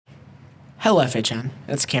Hello FHN,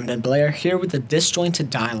 it's Camden Blair here with the Disjointed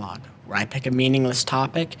Dialogue, where I pick a meaningless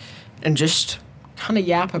topic and just kind of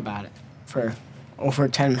yap about it for over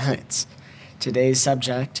 10 minutes. Today's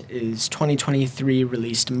subject is 2023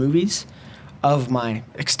 released movies. Of my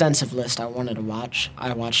extensive list I wanted to watch,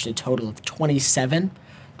 I watched a total of 27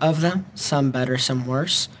 of them, some better, some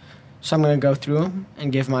worse. So I'm going to go through them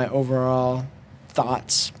and give my overall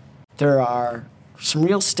thoughts. There are some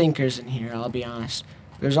real stinkers in here, I'll be honest.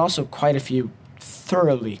 There's also quite a few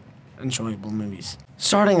thoroughly enjoyable movies.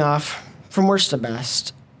 Starting off, from worst to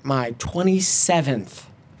best, my 27th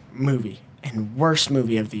movie and worst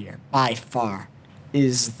movie of the year, by far,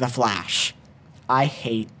 is The Flash. I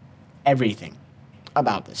hate everything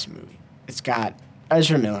about this movie. It's got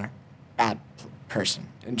Ezra Miller, bad person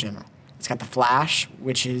in general. It's got The Flash,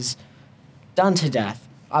 which is done to death.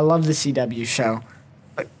 I love the CW show,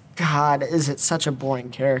 but God, is it such a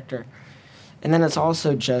boring character. And then it's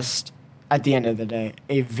also just, at the end of the day,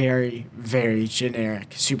 a very, very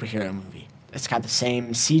generic superhero movie. It's got the same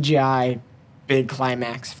CGI, big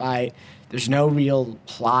climax fight. There's no real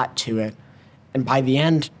plot to it. And by the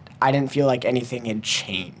end, I didn't feel like anything had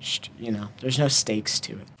changed, There's no stakes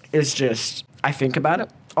to it. It's just, I think about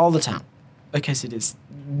it all the time because it is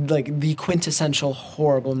like the quintessential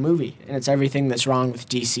horrible movie. And it's everything that's wrong with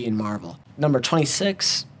DC and Marvel. Number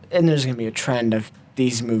 26, and there's going to be a trend of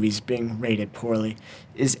these movies being rated poorly,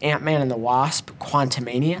 is Ant-Man and the Wasp,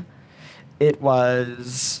 Quantumania. It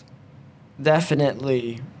was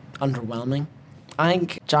definitely underwhelming. I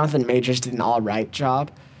think Jonathan Majors did an all-right job,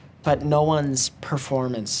 but no one's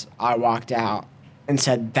performance, I walked out and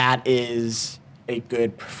said that is a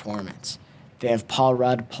good performance. They have Paul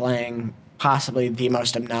Rudd playing possibly the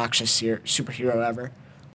most obnoxious superhero ever.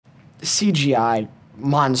 CGI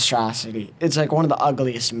monstrosity. It's like one of the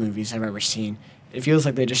ugliest movies I've ever seen. It feels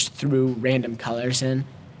like they just threw random colors in.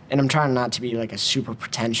 And I'm trying not to be like a super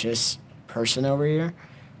pretentious person over here.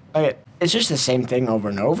 But it's just the same thing over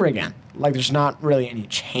and over again. Like there's not really any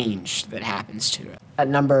change that happens to it. At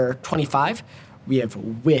number 25, we have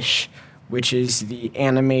Wish, which is the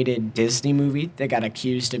animated Disney movie that got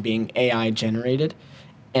accused of being AI generated.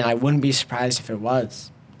 And I wouldn't be surprised if it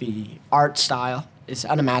was. The art style is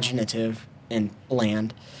unimaginative and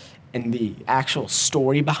bland. And the actual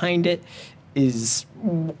story behind it is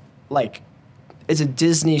like, it's a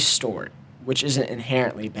Disney story, which isn't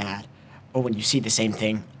inherently bad, but when you see the same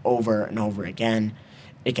thing over and over again,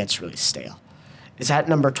 it gets really stale. It's at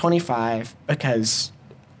number 25 because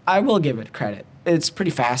I will give it credit. It's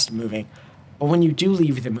pretty fast moving, but when you do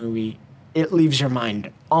leave the movie, it leaves your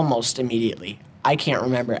mind almost immediately. I can't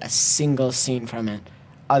remember a single scene from it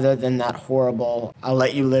other than that horrible "I'll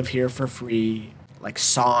let you live here for free" like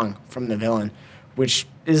song from the villain, which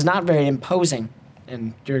is not very imposing,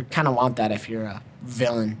 and you kind of want that if you're a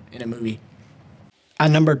villain in a movie.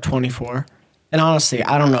 At number 24, and honestly,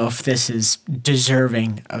 I don't know if this is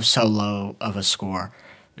deserving of so low of a score,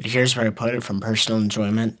 but here's where I put it from personal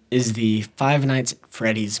enjoyment, is the Five Nights at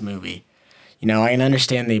Freddy's movie. I can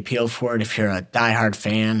understand the appeal for it if you're a diehard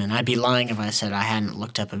fan, and I'd be lying if I said I hadn't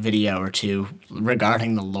looked up a video or two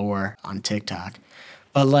regarding the lore on TikTok.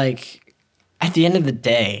 But, at the end of the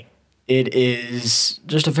day, it is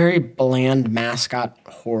just a very bland mascot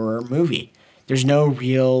horror movie. There's no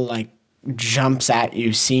real, jumps at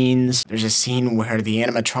you scenes. There's a scene where the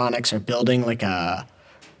animatronics are building, a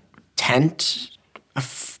tent,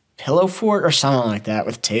 pillow fort or something like that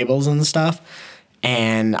with tables and stuff.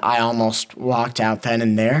 And I almost walked out then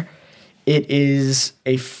and there. It is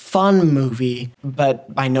a fun movie,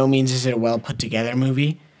 but by no means is it a well-put-together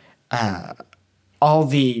movie. All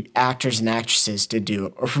the actors and actresses did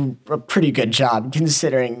do a pretty good job,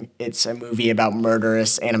 considering it's a movie about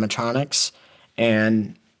murderous animatronics.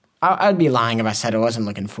 And I'd be lying if I said I wasn't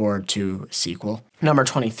looking forward to a sequel. Number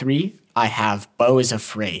 23, I have Beau is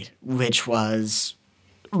Afraid, which was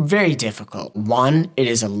very difficult. One, it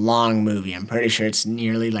is a long movie. I'm pretty sure it's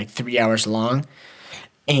nearly 3 hours long.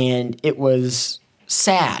 And it was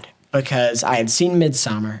sad because I had seen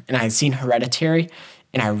Midsommar and I had seen Hereditary,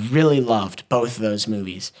 and I really loved both of those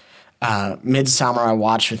movies. Midsommar I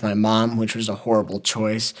watched with my mom, which was a horrible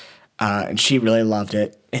choice, and she really loved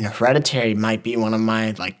it. And Hereditary might be one of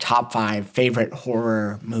my top 5 favorite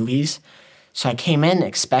horror movies. So I came in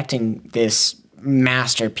expecting this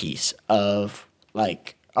masterpiece of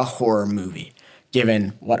a horror movie,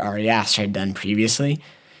 given what Ari Aster had done previously.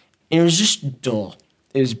 And it was just dull.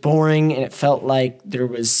 It was boring, and it felt like there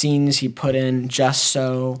was scenes he put in just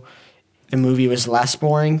so the movie was less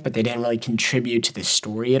boring, but they didn't really contribute to the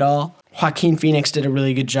story at all. Joaquin Phoenix did a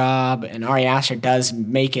really good job, and Ari Aster does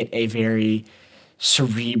make it a very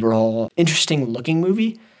cerebral, interesting-looking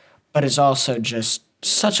movie, but it's also just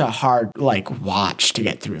such a hard watch to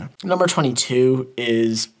get through. Number 22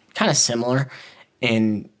 is kind of similar,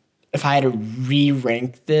 and if I had to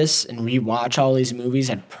re-rank this and re-watch all these movies,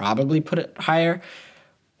 I'd probably put it higher.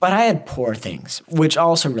 But I had Poor Things, which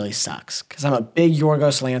also really sucks, because I'm a big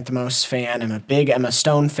Yorgos Lanthimos fan, I'm a big Emma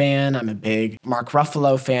Stone fan, I'm a big Mark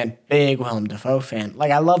Ruffalo fan, big Willem Dafoe fan.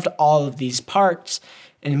 I loved all of these parts,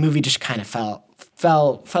 and the movie just kind of fell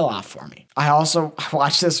off for me. I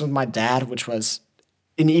watched this with my dad, which was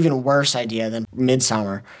an even worse idea than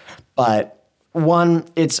Midsommar. But one,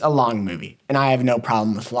 it's a long movie, and I have no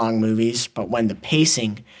problem with long movies, but when the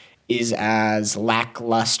pacing is as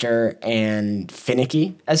lackluster and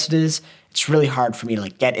finicky as it is, it's really hard for me to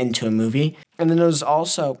get into a movie. And then there's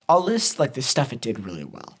also, I'll list the stuff it did really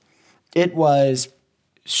well. It was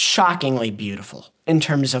shockingly beautiful in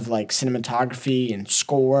terms of cinematography and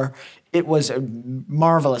score. It was a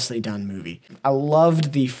marvelously done movie. I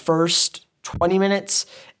loved the first 20 minutes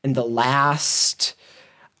and the last,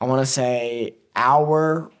 I want to say,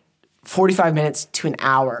 hour, 45 minutes to an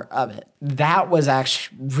hour of it. That was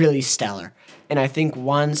actually really stellar. And I think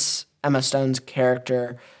once Emma Stone's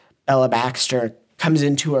character, Bella Baxter, comes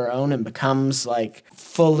into her own and becomes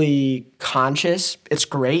fully conscious, it's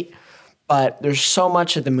great. But there's so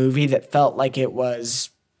much of the movie that felt like it was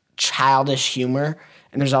childish humor.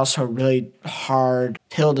 And there's also a really hard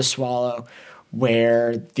pill to swallow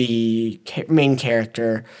where the main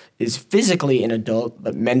character is physically an adult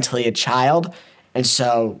but mentally a child. And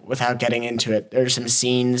so, without getting into it, there's some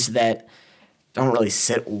scenes that don't really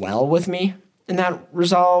sit well with me in that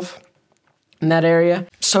area.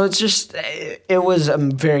 So it was a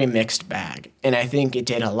very mixed bag. And I think it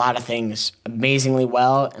did a lot of things amazingly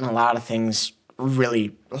well and a lot of things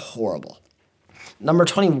really horrible. Number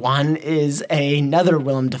 21 is another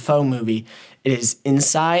Willem Dafoe movie. It is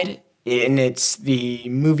Inside, and it's the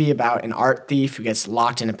movie about an art thief who gets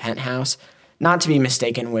locked in a penthouse. Not to be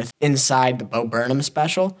mistaken with Inside, the Bo Burnham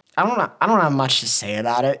special. I don't have much to say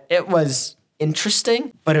about it. It was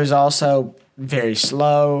interesting, but it was also very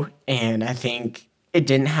slow, and I think it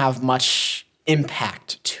didn't have much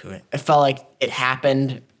impact to it. It felt like it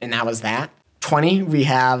happened, and that was that. 20, we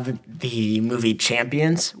have the movie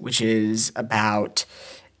Champions, which is about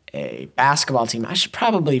a basketball team. I should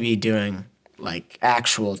probably be doing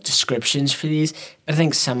actual descriptions for these. I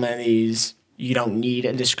think some of these you don't need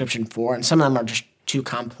a description for, and some of them are just too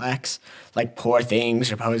complex, like Poor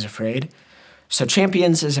Things or Beau is Afraid. So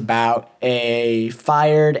Champions is about a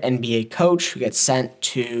fired NBA coach who gets sent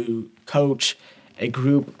to coach a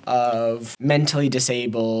group of mentally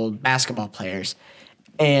disabled basketball players.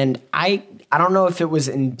 And I don't know if it was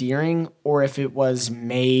endearing or if it was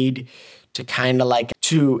made to kind of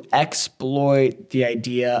to exploit the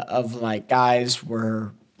idea of guys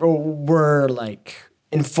were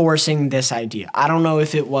enforcing this idea. I don't know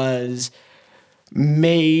if it was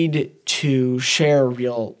made to share a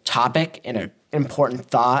real topic and an important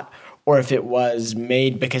thought, or if it was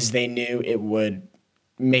made because they knew it would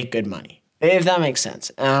make good money, if that makes sense.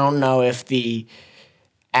 And I don't know if the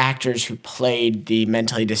actors who played the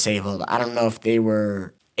mentally disabled, I don't know if they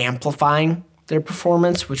were amplifying their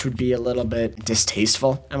performance, which would be a little bit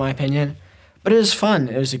distasteful in my opinion. But it was fun.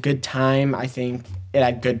 It was a good time. I think it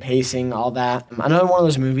had good pacing, all that. Another one of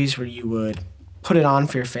those movies where you would put it on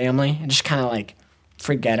for your family and just kind of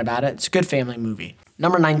forget about it. It's a good family movie.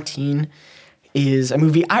 Number 19 is a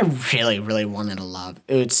movie I really, really wanted to love.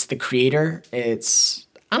 It's The Creator.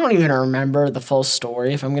 I don't even remember the full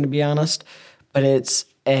story, if I'm going to be honest, but it's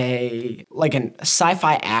a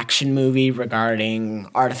sci-fi action movie regarding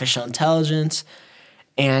artificial intelligence,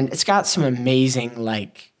 and it's got some amazing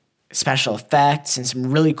special effects and some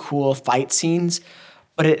really cool fight scenes,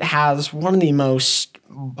 but it has one of the most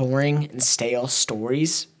boring and stale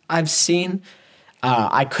stories I've seen.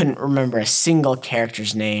 I couldn't remember a single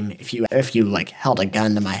character's name if you held a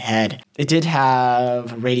gun to my head. It did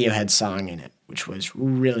have a Radiohead song in it, which was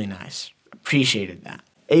really nice. Appreciated that.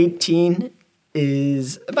 18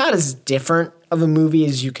 is about as different of a movie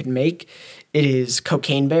as you could make. It is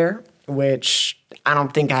Cocaine Bear, which I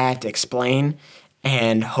don't think I have to explain,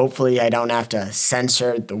 and hopefully I don't have to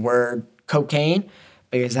censor the word cocaine,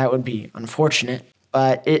 because that would be unfortunate.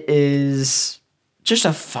 But it is just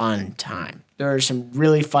a fun time. There are some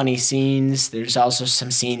really funny scenes. There's also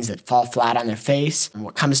some scenes that fall flat on their face. And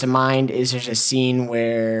what comes to mind is there's a scene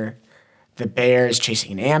where the bear is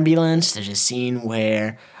chasing an ambulance. There's a scene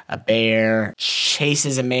where a bear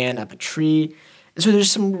chases a man up a tree. And so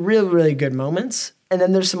there's some really, really good moments. And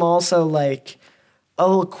then there's some also a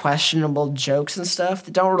little questionable jokes and stuff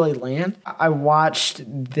that don't really land. I watched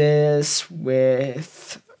this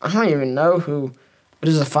with, I don't even know who But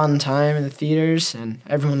it was a fun time in the theaters, and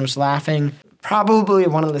everyone was laughing. Probably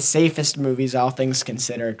one of the safest movies, all things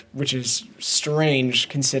considered, which is strange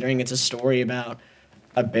considering it's a story about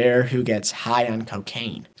a bear who gets high on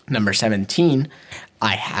cocaine. Number 17,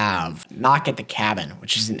 I have Knock at the Cabin,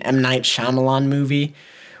 which is an M. Night Shyamalan movie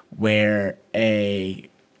where a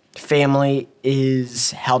family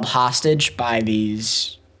is held hostage by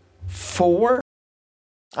these four.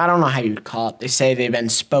 I don't know how you'd call it. They say they've been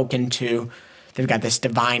spoken to. They've got this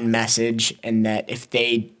divine message, and that if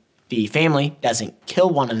the family doesn't kill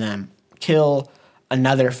one of them, kill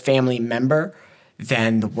another family member,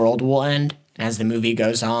 then the world will end. And as the movie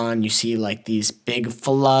goes on, you see like these big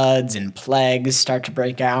floods and plagues start to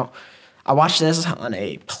break out. I watched this on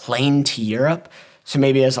a plane to Europe, so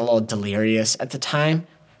maybe I was a little delirious at the time.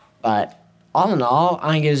 But all in all,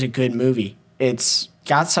 I think it was a good movie. It's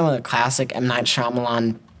got some of the classic M. Night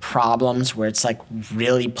Shyamalan problems where it's like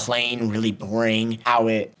really plain, really boring how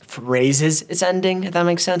it phrases its ending, if that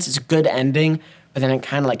makes sense. It's a good ending, but then it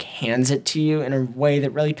kind of like hands it to you in a way that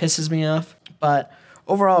really pisses me off. But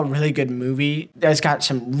overall, really good movie. It's got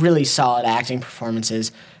some really solid acting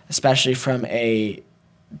performances, especially from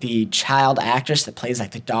the child actress that plays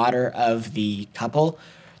like the daughter of the couple.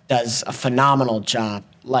 Does a phenomenal job.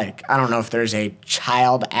 Like, I don't know if there's a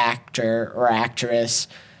child actor or actress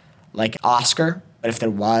like Oscar, but if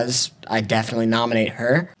there was, I'd definitely nominate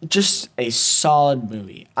her. Just a solid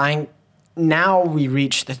movie. Now we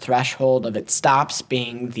reach the threshold of it stops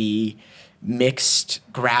being the mixed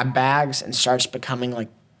grab bags and starts becoming like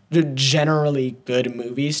generally good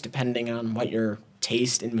movies, depending on what your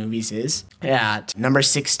taste in movies is. At number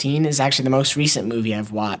 16 is actually the most recent movie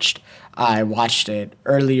I've watched. I watched it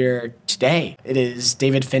earlier today. It is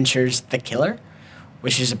David Fincher's The Killer,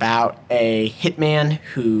 which is about a hitman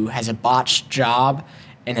who has a botched job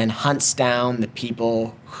and then hunts down the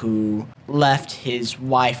people who left his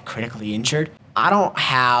wife critically injured. I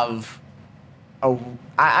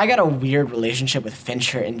got a weird relationship with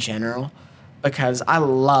Fincher in general because I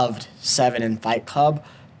loved Seven and Fight Club,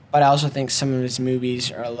 but I also think some of his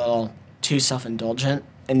movies are a little too self-indulgent,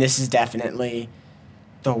 and this is definitely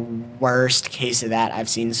the worst case of that I've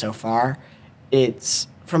seen so far. It's,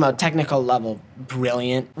 from a technical level,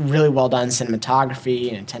 brilliant, really well done cinematography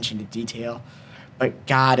and attention to detail, but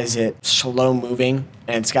God, is it slow-moving,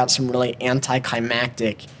 and it's got some really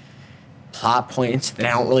anticlimactic plot points that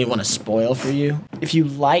I don't really want to spoil for you. If you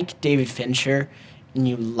like David Fincher and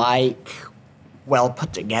you like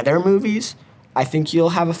well-put-together movies, I think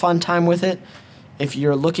you'll have a fun time with it. If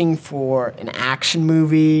you're looking for an action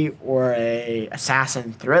movie or a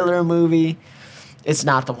assassin thriller movie, it's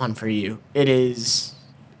not the one for you. It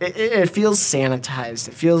feels sanitized.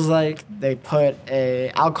 It feels like they put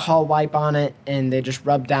a alcohol wipe on it and they just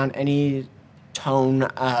rub down any tone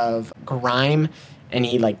of grime,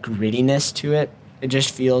 any like grittiness to it. It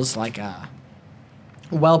just feels like a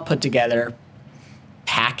well put together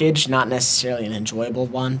package, not necessarily an enjoyable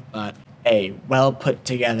one, but a well put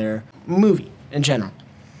together movie in general.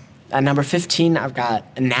 At number 15, I've got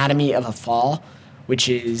Anatomy of a Fall, which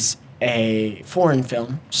is a foreign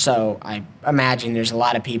film, so I imagine there's a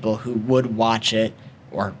lot of people who would watch it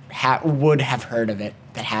or would have heard of it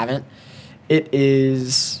that haven't. It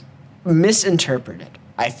is misinterpreted,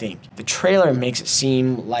 I think. The trailer makes it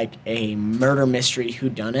seem like a murder mystery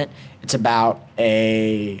whodunit. It's about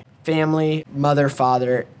a family, mother,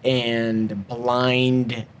 father, and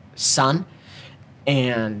blind son.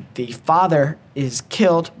 And the father is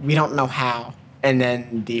killed. We don't know how. And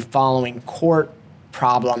then the following court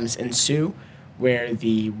problems ensue where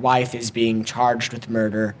the wife is being charged with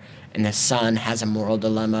murder and the son has a moral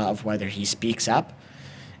dilemma of whether he speaks up.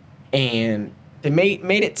 And they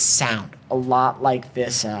made it sound a lot like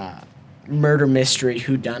this murder mystery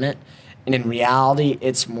whodunit. And in reality,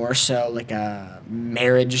 it's more so like a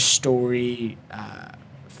marriage story,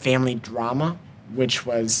 family drama, which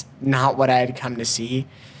was not what I had come to see.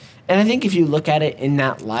 And I think if you look at it in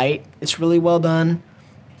that light, it's really well done.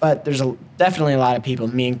 But there's definitely a lot of people,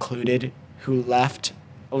 me included, who left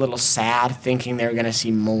a little sad thinking they were going to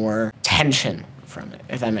see more tension from it,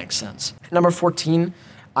 if that makes sense. Number 14,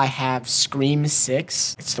 I have Scream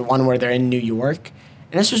 6. It's the one where they're in New York.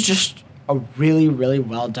 And this was just a really, really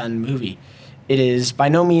well done movie. It is by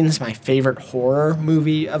no means my favorite horror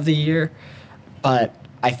movie of the year, but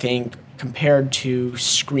I think compared to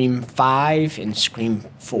Scream 5 and Scream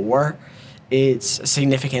 4, it's a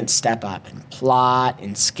significant step up in plot,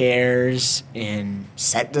 in scares, in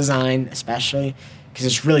set design especially, because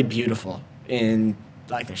it's really beautiful in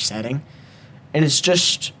like their setting. And it's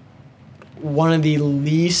just one of the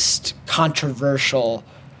least controversial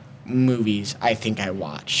movies I think I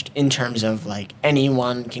watched in terms of like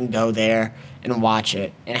anyone can go there and watch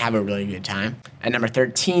it and have a really good time. At number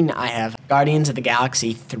 13, I have Guardians of the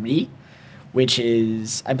Galaxy 3, which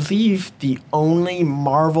is, I believe, the only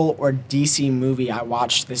Marvel or DC movie I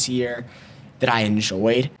watched this year that I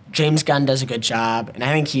enjoyed. James Gunn does a good job, and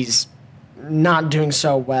I think he's not doing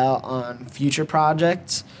so well on future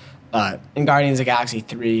projects, but in Guardians of the Galaxy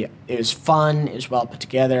 3, it was fun, it was well put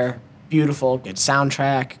together, beautiful, good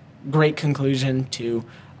soundtrack, great conclusion to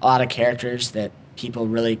a lot of characters that people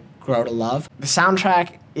really grow to love. The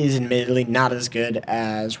soundtrack is admittedly not as good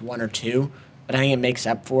as 1 or 2, but I think it makes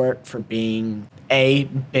up for it for being A,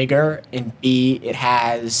 bigger, and B, it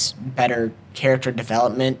has better character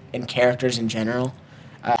development and characters in general.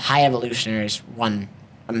 High Evolutionary is one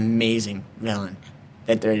amazing villain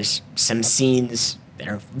that there's some scenes that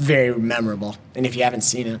are very memorable, and if you haven't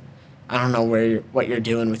seen it, I don't know what you're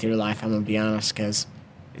doing with your life, I'm gonna be honest, because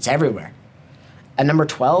it's everywhere. At number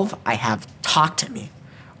 12, I have Talk to Me,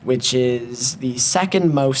 which is the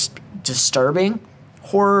second most disturbing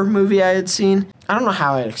horror movie I had seen. I don't know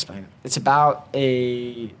how I'd explain it. It's about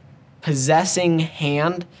a possessing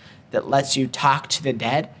hand that lets you talk to the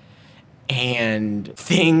dead, and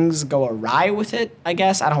things go awry with it, I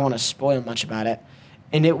guess. I don't want to spoil much about it.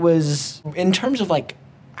 And it was, in terms of like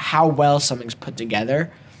how well something's put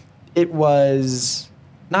together, it was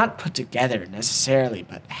not put together necessarily,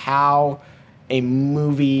 but how a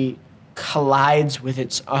movie collides with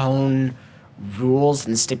its own rules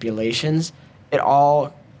and stipulations. It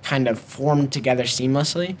all kind of formed together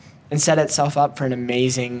seamlessly and set itself up for an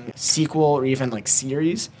amazing sequel or even like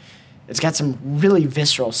series. It's got some really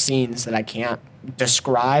visceral scenes that I can't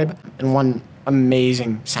describe, and one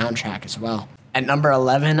amazing soundtrack as well. At number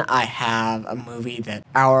 11, I have a movie that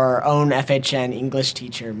our own FHN English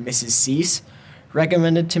teacher, Mrs. Cease,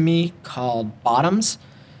 recommended to me called Bottoms.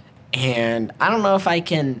 And I don't know if I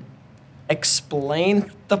can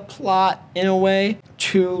explain the plot in a way.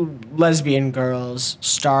 Two lesbian girls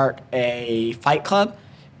start a fight club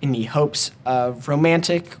in the hopes of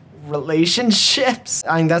romantic relationships.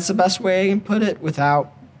 I think that's the best way I can put it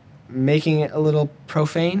without making it a little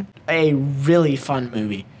profane. A really fun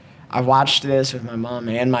movie. I watched this with my mom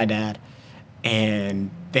and my dad, and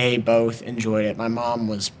they both enjoyed it. My mom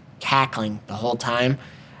was cackling the whole time.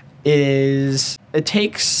 It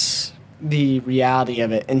takes the reality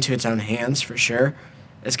of it into its own hands for sure.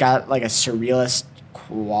 It's got like a surrealist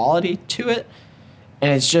quality to it,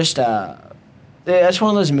 and it's just it's one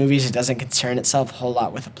of those movies that doesn't concern itself a whole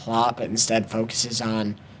lot with a plot, but instead focuses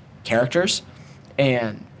on characters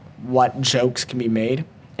and what jokes can be made,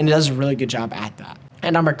 and it does a really good job at that.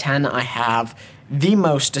 At number 10, I have the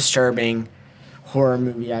most disturbing horror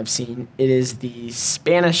movie I've seen. It is the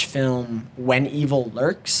Spanish film When Evil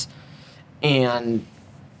Lurks, and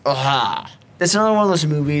it's another one of those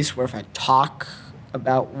movies where if I talk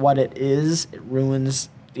about what it is, it ruins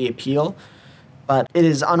the appeal. But it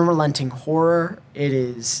is unrelenting horror. It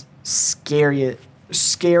is scary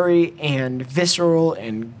and visceral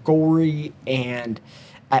and gory, and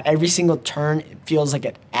at every single turn, it feels like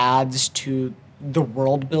it adds to the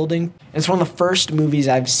world building. It's one of the first movies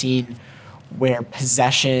I've seen where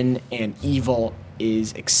possession and evil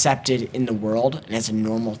is accepted in the world and as a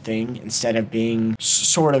normal thing instead of being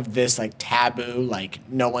sort of this like taboo, like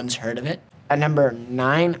no one's heard of it. At number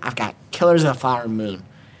 9, I've got Killers of the Flower Moon.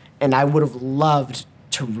 And I would have loved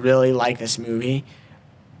to really like this movie,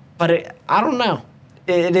 but I don't know.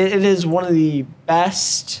 It is one of the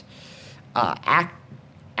best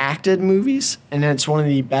acted movies, and it's one of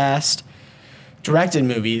the best directed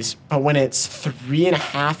movies. But when it's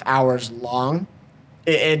 3.5 hours long,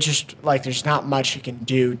 it just like there's not much you can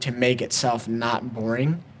do to make itself not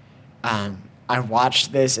boring. I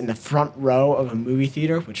watched this in the front row of a movie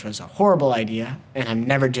theater, which was a horrible idea, and I'm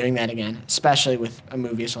never doing that again, especially with a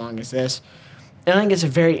movie as long as this. And I think it's a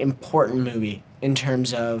very important movie in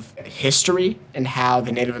terms of history and how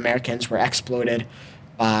the Native Americans were exploited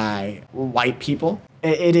by white people.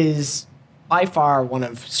 It is by far one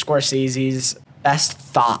of Scorsese's best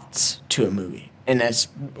thoughts to a movie, and it's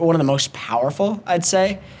one of the most powerful, I'd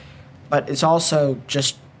say, but it's also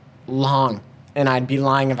just long. And I'd be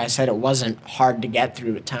lying if I said it wasn't hard to get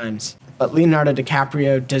through at times. But Leonardo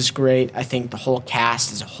DiCaprio does great. I think the whole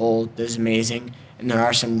cast as a whole does amazing. And there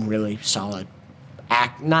are some really solid,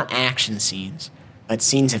 not action scenes, but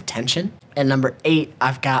scenes of tension. At number 8,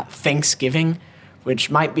 I've got Thanksgiving, which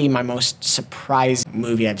might be my most surprising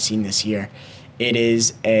movie I've seen this year. It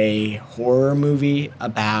is a horror movie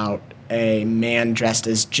about a man dressed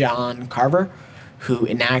as John Carver who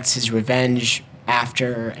enacts his revenge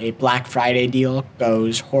after a Black Friday deal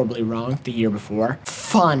goes horribly wrong the year before.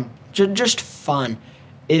 Fun, just fun.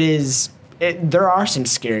 There are some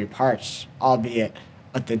scary parts, albeit,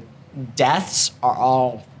 but the deaths are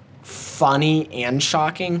all funny and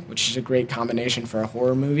shocking, which is a great combination for a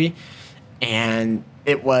horror movie. And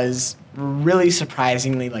it was really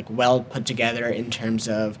surprisingly well put together in terms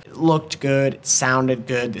of it looked good, it sounded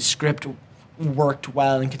good, the script worked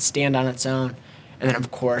well and could stand on its own. And then,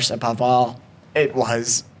 of course, above all, it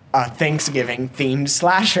was a Thanksgiving themed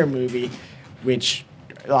slasher movie, which,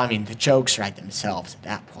 the jokes write themselves at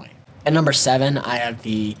that point. At number 7, I have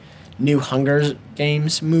the new Hunger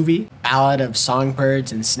Games movie, Ballad of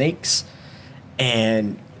Songbirds and Snakes,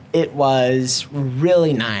 and it was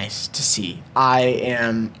really nice to see. I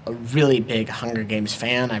am a really big Hunger Games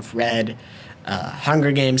fan. I've read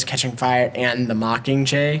Hunger Games, Catching Fire, and The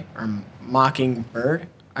Mockingjay, or Mockingbird.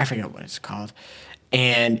 I forget what it's called.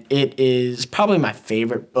 And it is probably my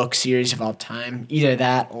favorite book series of all time, either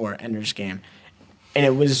that or Ender's Game. And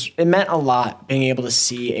it meant a lot being able to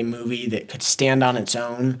see a movie that could stand on its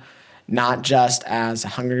own, not just as a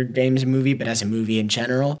Hunger Games movie, but as a movie in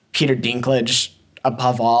general. Peter Dinklage,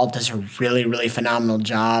 above all, does a really, really phenomenal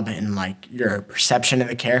job, and your perception of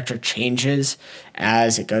the character changes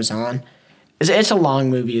as it goes on. It's a long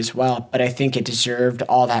movie as well, but I think it deserved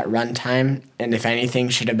all that runtime, and if anything,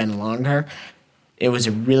 should have been longer. It was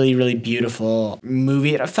a really, really beautiful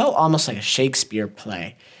movie. It felt almost like a Shakespeare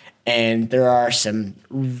play. And there are some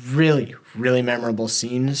really, really memorable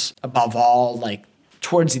scenes. Above all,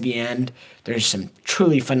 towards the end, there's some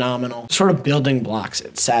truly phenomenal sort of building blocks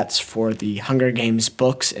it sets for the Hunger Games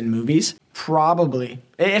books and movies. Probably,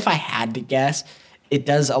 if I had to guess, it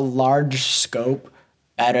does a large scope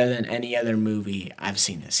better than any other movie I've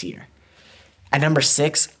seen this year. At number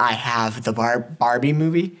 6, I have the Barbie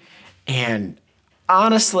movie. And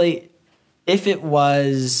honestly, if it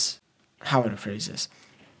was, how would I phrase this?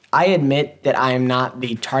 I admit that I am not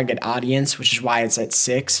the target audience, which is why it's at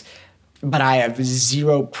 6, but I have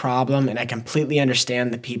zero problem, and I completely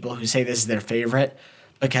understand the people who say this is their favorite,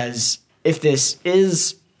 because if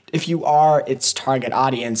you are its target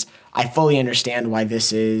audience, I fully understand why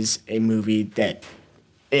this is a movie that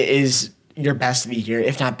is your best of the year,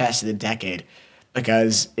 if not best of the decade,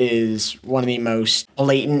 because it is one of the most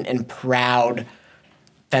blatant and proud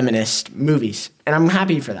feminist movies, and I'm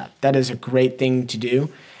happy for that. That is a great thing to do.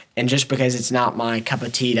 And just because it's not my cup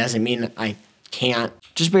of tea doesn't mean I can't.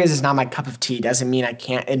 Just because it's not my cup of tea doesn't mean I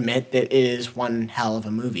can't admit that it is one hell of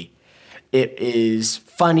a movie. It is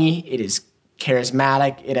funny. It is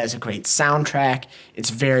charismatic. It has a great soundtrack. It's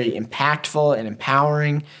very impactful and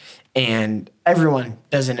empowering. And everyone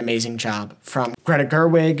does an amazing job. From Greta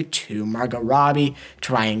Gerwig to Margot Robbie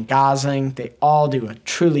to Ryan Gosling. They all do a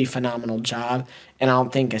truly phenomenal job. And I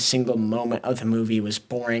don't think a single moment of the movie was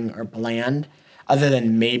boring or bland, other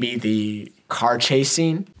than maybe the car chase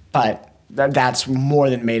scene. But that's more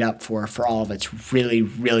than made up for all of its really,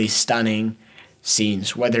 really stunning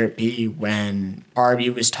scenes, whether it be when Barbie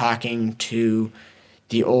was talking to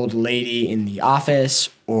the old lady in the office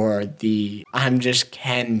or the I'm Just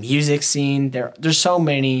Ken music scene. There's so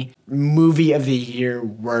many movie of the year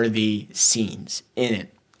worthy scenes in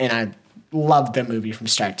it. And I love the movie from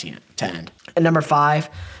start to end. At number 5,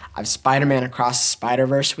 I have Spider-Man Across the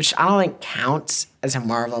Spiderverse, which I don't think counts as a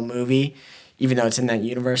Marvel movie, even though it's in that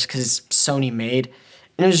universe, because it's Sony made.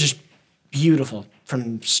 And it was just beautiful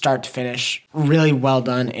from start to finish. Really well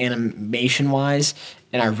done animation-wise.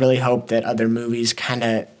 And I really hope that other movies kind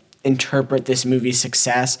of interpret this movie's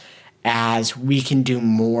success as we can do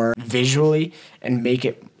more visually and make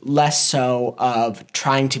it less so of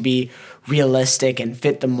trying to be realistic and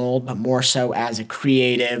fit the mold, but more so as a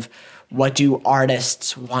creative, what do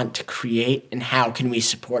artists want to create and how can we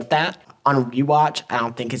support that? On rewatch, I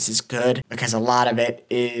don't think it's as good because a lot of it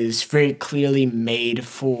is very clearly made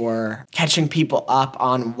for catching people up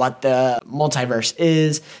on what the multiverse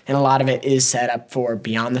is, and a lot of it is set up for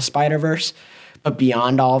Beyond the Spider-Verse. But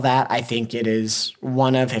beyond all that, I think it is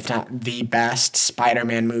one of, if not the best,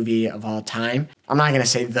 Spider-Man movie of all time. I'm not going to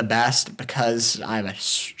say the best because I have a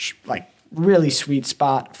really sweet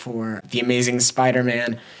spot for The Amazing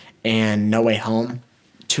Spider-Man and No Way Home,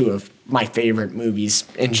 two of my favorite movies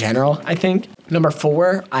in general, I think. Number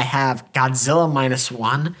 4, I have Godzilla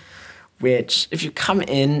 -1, which if you come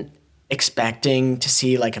in expecting to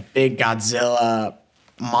see a big Godzilla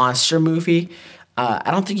monster movie,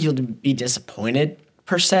 I don't think you'll be disappointed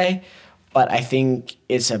per se, but I think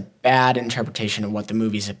it's a bad interpretation of what the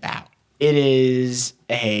movie's about. It is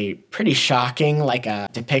a pretty shocking, a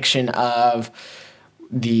depiction of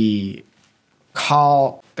the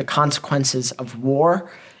consequences of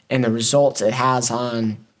war and the results it has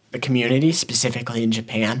on the community, specifically in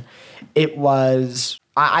Japan. It was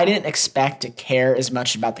I didn't expect to care as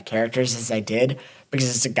much about the characters as I did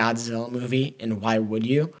because it's a Godzilla movie, and why would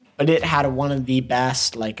you? But it had one of the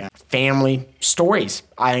best family stories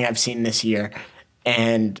I think I've seen this year,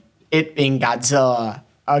 and it being Godzilla,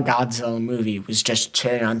 a Godzilla movie, was just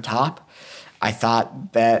cherry on top. I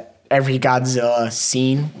thought that every Godzilla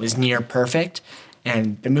scene was near perfect,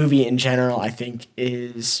 and the movie in general, I think,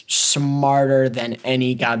 is smarter than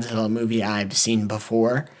any Godzilla movie I've seen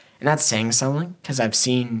before. And that's saying something, because I've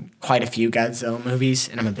seen quite a few Godzilla movies,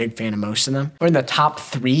 and I'm a big fan of most of them. We're in the top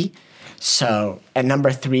 3. So at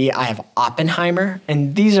number 3, I have Oppenheimer.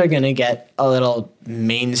 And these are going to get a little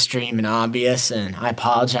mainstream and obvious, and I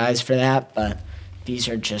apologize for that. But these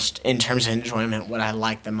are just, in terms of enjoyment, what I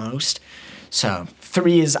like the most. So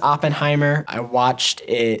 3 is Oppenheimer. I watched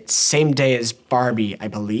it same day as Barbie, I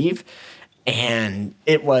believe. And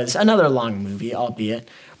it was another long movie, albeit,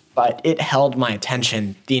 but it held my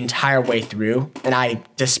attention the entire way through. And I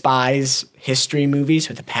despise history movies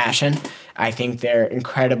with a passion. I think they're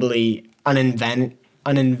incredibly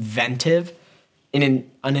uninventive,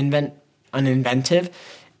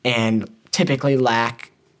 and typically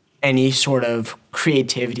lack any sort of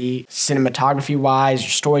creativity, cinematography-wise or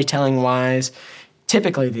storytelling-wise.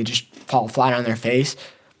 Typically, they just fall flat on their face.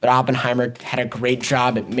 But Oppenheimer had a great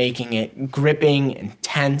job at making it gripping and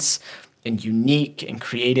tense and unique and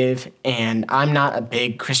creative. And I'm not a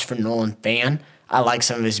big Christopher Nolan fan. I like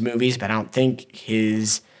some of his movies, but I don't think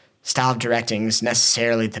his style of directing is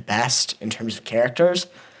necessarily the best in terms of characters.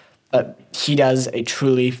 But he does a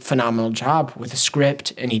truly phenomenal job with a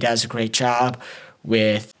script, and he does a great job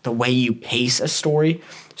with the way you pace a story,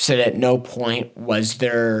 so that at no point was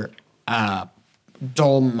there a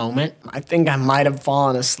dull moment. I think I might have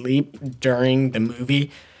fallen asleep during the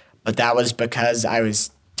movie, but that was because I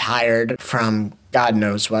was tired from God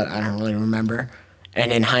knows what. I don't really remember.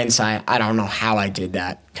 And in hindsight, I don't know how I did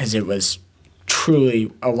that, because it was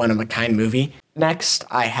truly a one-of-a-kind movie. Next,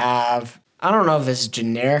 I don't know if it's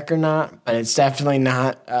generic or not, but it's definitely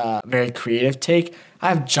not a very creative take. I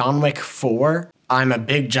have John Wick 4. I'm a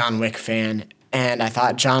big John Wick fan, and I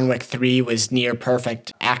thought John Wick 3 was near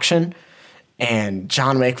perfect action, and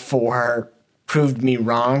John Wick 4 proved me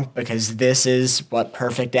wrong, because this is what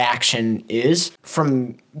perfect action is.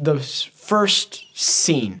 From the first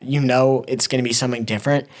scene, you know it's going to be something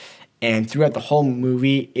different, and throughout the whole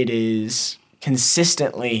movie, it is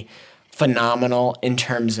consistently phenomenal in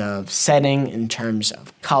terms of setting, in terms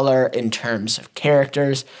of color, in terms of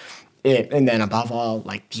characters, and then above all,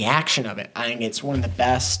 the action of it. I think it's one of the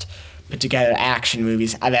best put together action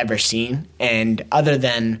movies I've ever seen. And other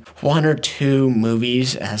than 1 or 2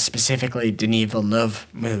 movies, specifically Denis Villeneuve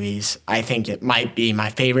movies, I think it might be my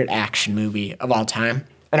favorite action movie of all time.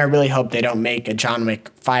 And I really hope they don't make a John Wick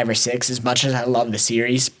 5 or 6, as much as I love the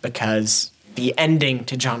series, because the ending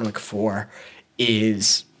to John Wick 4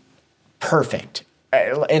 is perfect.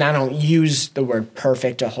 And I don't use the word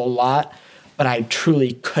perfect a whole lot, but I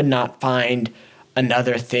truly could not find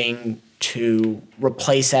another thing to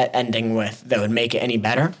replace that ending with that would make it any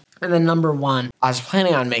better. And then number 1, I was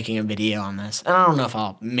planning on making a video on this, and I don't know if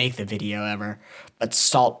I'll make the video ever, but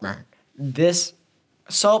Saltburn. This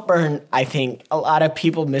Saltburn, I think a lot of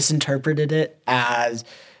people misinterpreted it as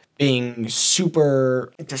being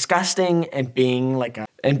super disgusting and being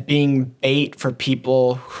being bait for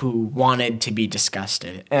people who wanted to be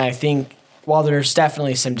disgusted. And I think while there's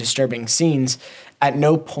definitely some disturbing scenes, at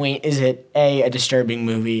no point is it A, a disturbing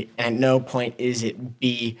movie, and at no point is it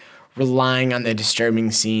B, relying on the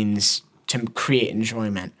disturbing scenes to create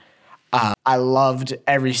enjoyment. I loved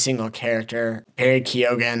every single character. Barry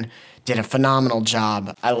Keoghan did a phenomenal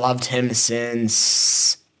job. I loved him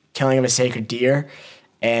since Killing of a Sacred Deer,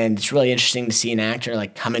 and it's really interesting to see an actor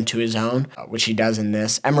come into his own, which he does in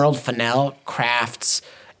this. Emerald Fennell crafts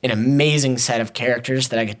an amazing set of characters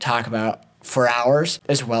that I could talk about for hours,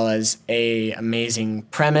 as well as a amazing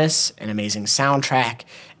premise, an amazing soundtrack,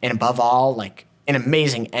 and above all, an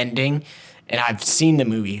amazing ending. And I've seen the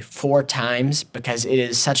movie 4 times because it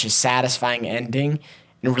is such a satisfying ending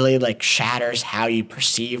and really shatters how you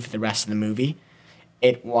perceive the rest of the movie.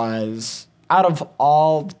 It was, out of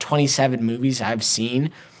all the 27 movies I've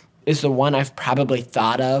seen, is the one I've probably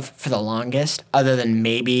thought of for the longest, other than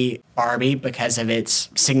maybe Barbie because of its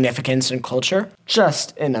significance and culture.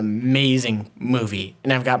 Just an amazing movie.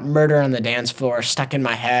 And I've got Murder on the Dance Floor stuck in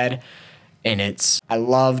my head, and I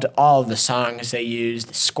loved all of the songs they used.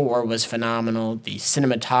 The score was phenomenal. The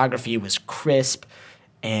cinematography was crisp,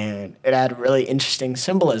 and it had really interesting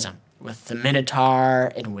symbolism with the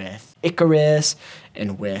Minotaur and with Icarus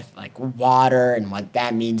and with water and what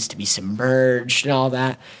that means to be submerged and all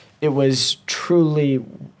that. It was truly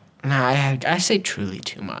Now, I say truly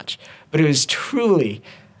too much, but it was truly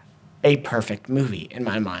a perfect movie in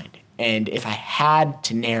my mind. And if I had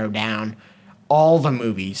to narrow down all the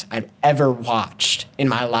movies I've ever watched in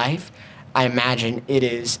my life, I imagine it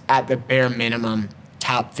is at the bare minimum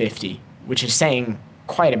top 50, which is saying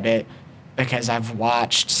quite a bit because I've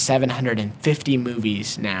watched 750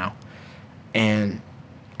 movies now. And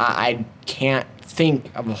I can't think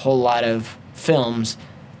of a whole lot of films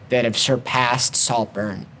that have surpassed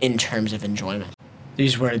Saltburn in terms of enjoyment.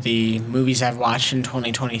 These were the movies I've watched in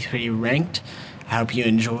 2023 ranked. I hope you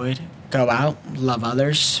enjoyed. Go out, love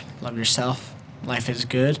others, love yourself. Life is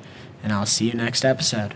good, and I'll see you next episode.